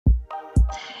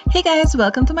Hey guys,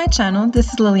 welcome to my channel.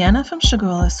 This is Liliana from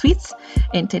Sugarella Sweets.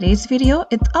 In today's video,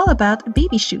 it's all about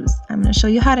baby shoes. I'm going to show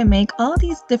you how to make all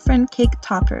these different cake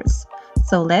toppers.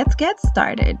 So let's get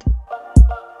started.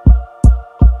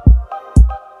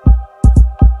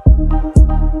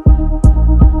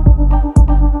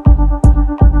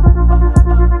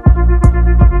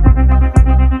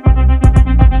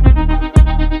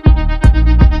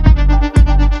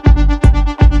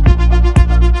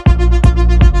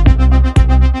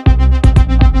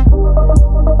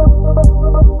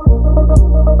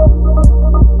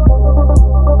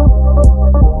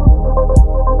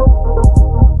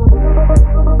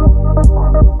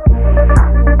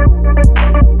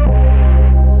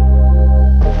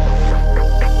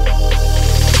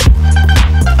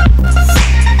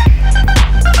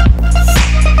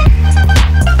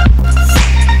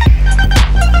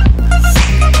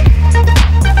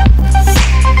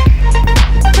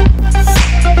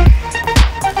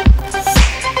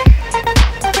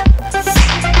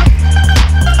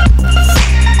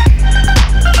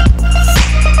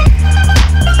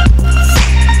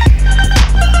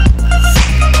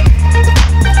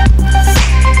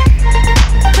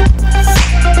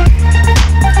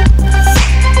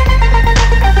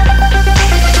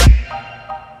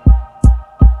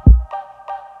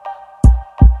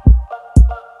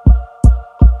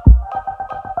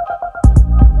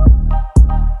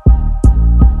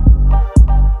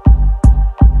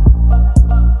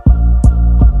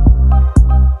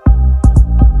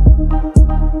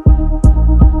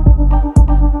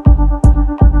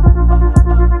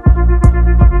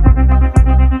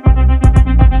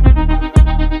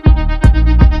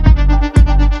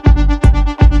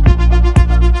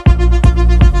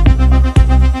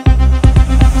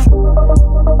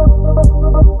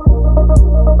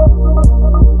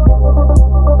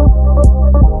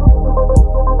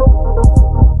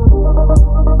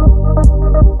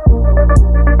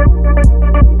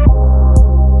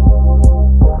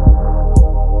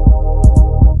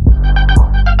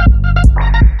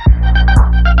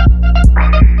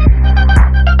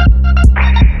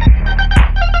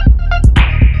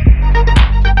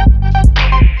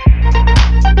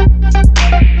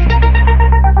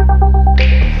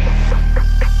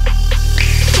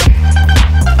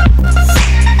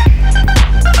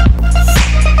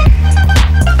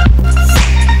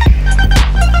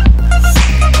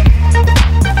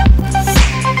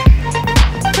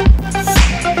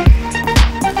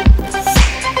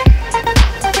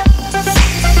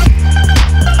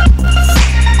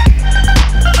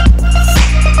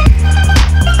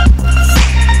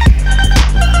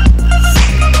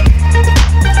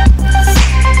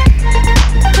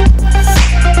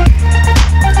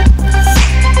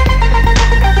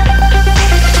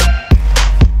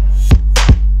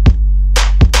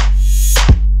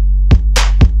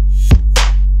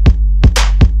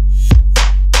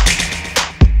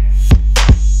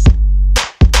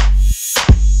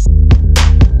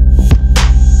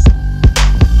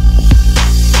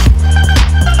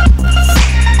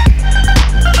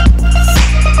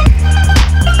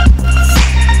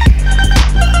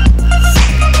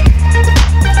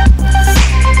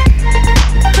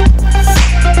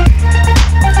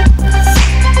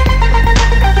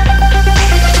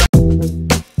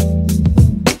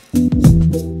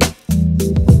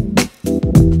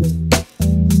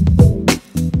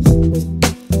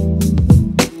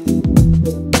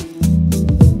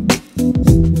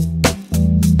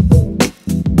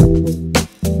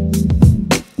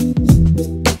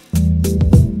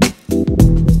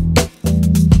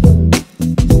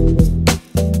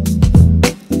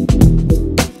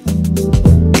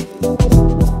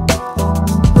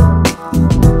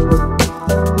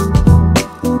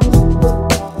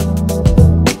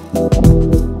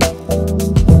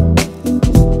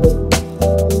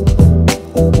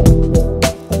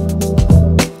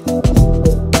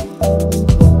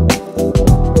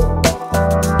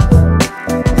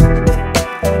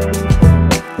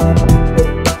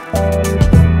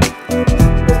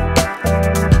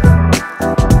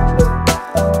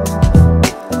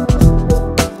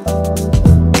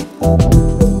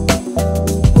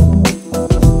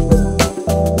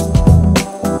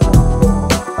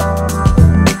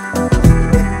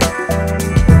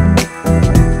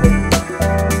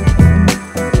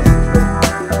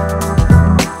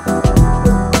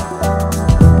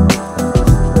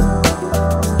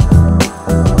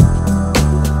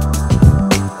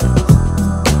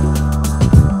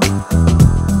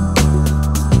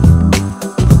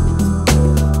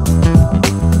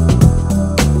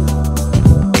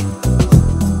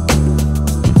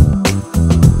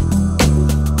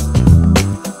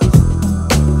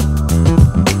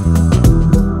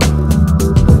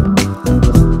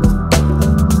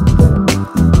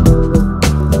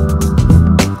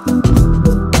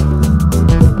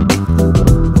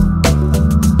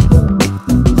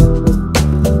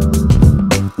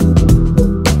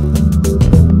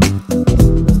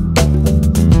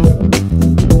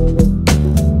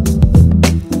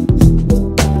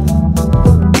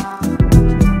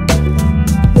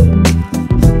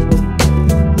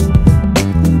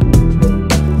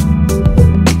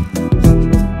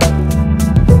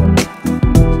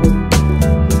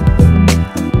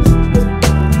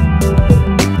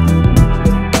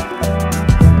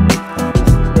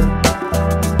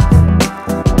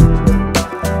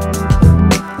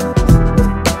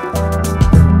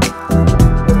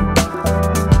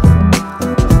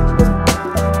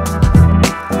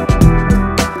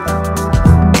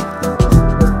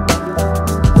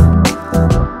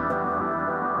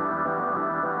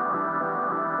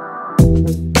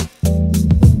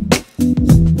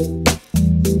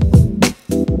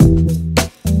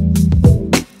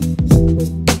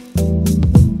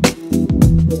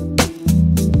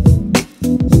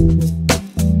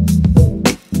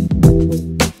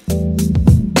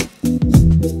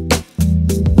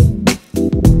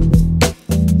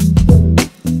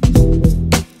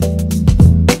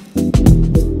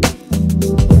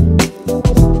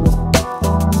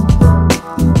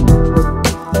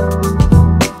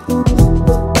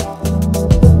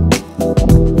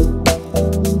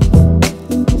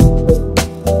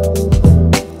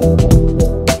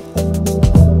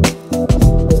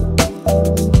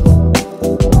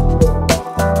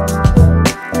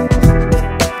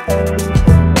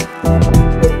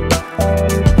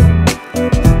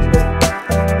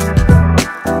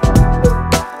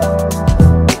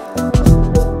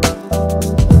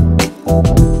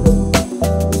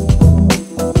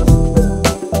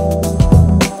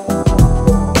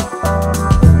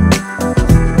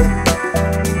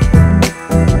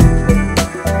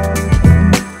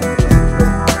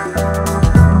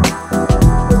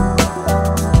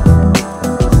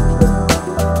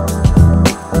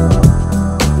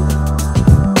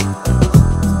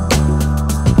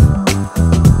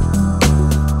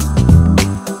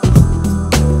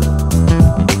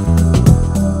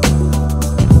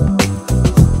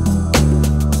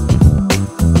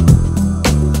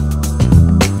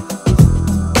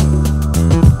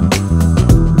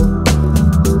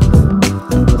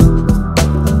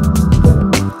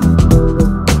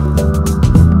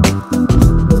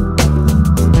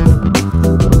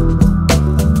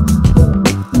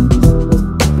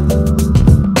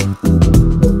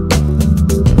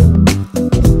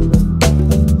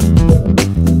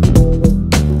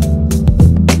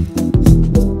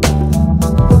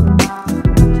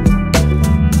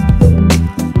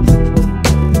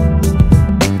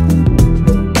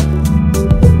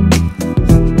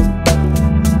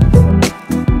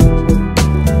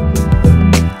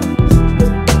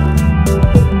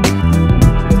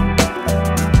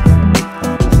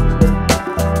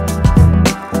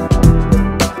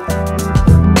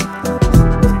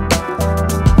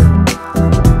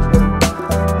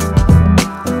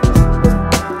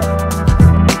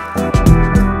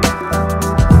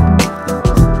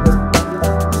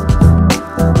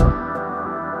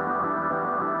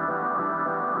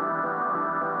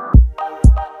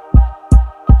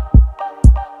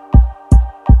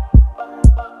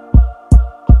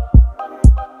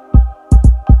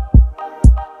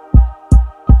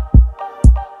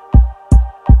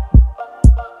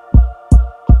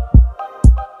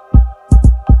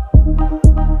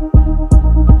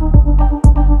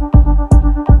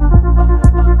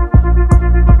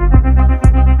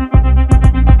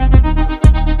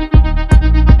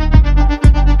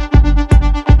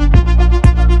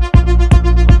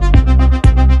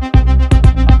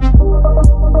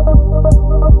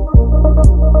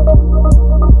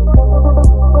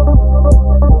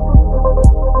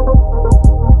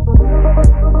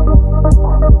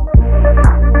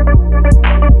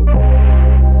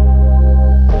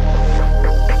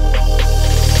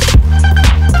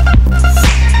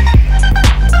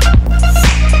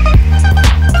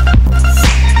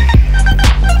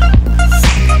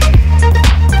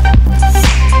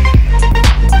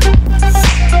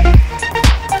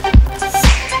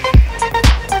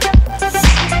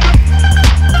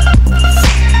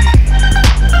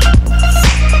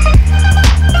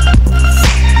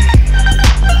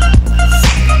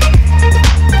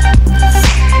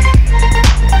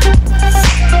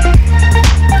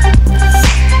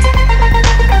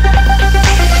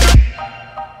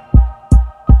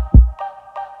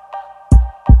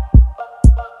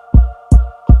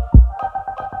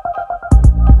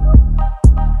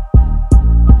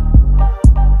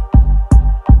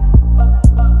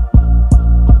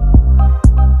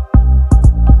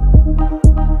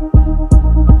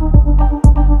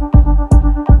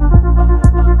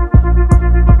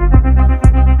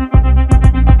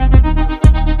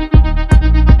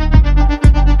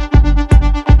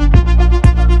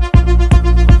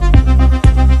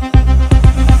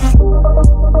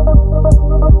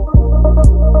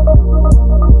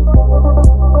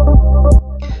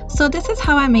 is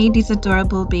how I made these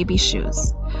adorable baby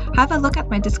shoes. Have a look at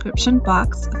my description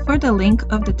box for the link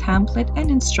of the template and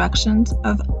instructions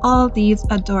of all these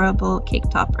adorable cake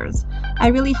toppers. I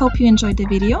really hope you enjoyed the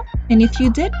video, and if you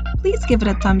did, please give it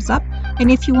a thumbs up, and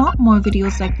if you want more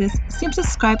videos like this, simply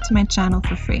subscribe to my channel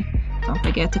for free. Don't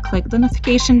forget to click the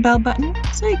notification bell button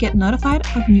so you get notified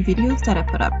of new videos that I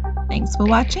put up. Thanks for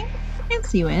watching, and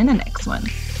see you in the next one.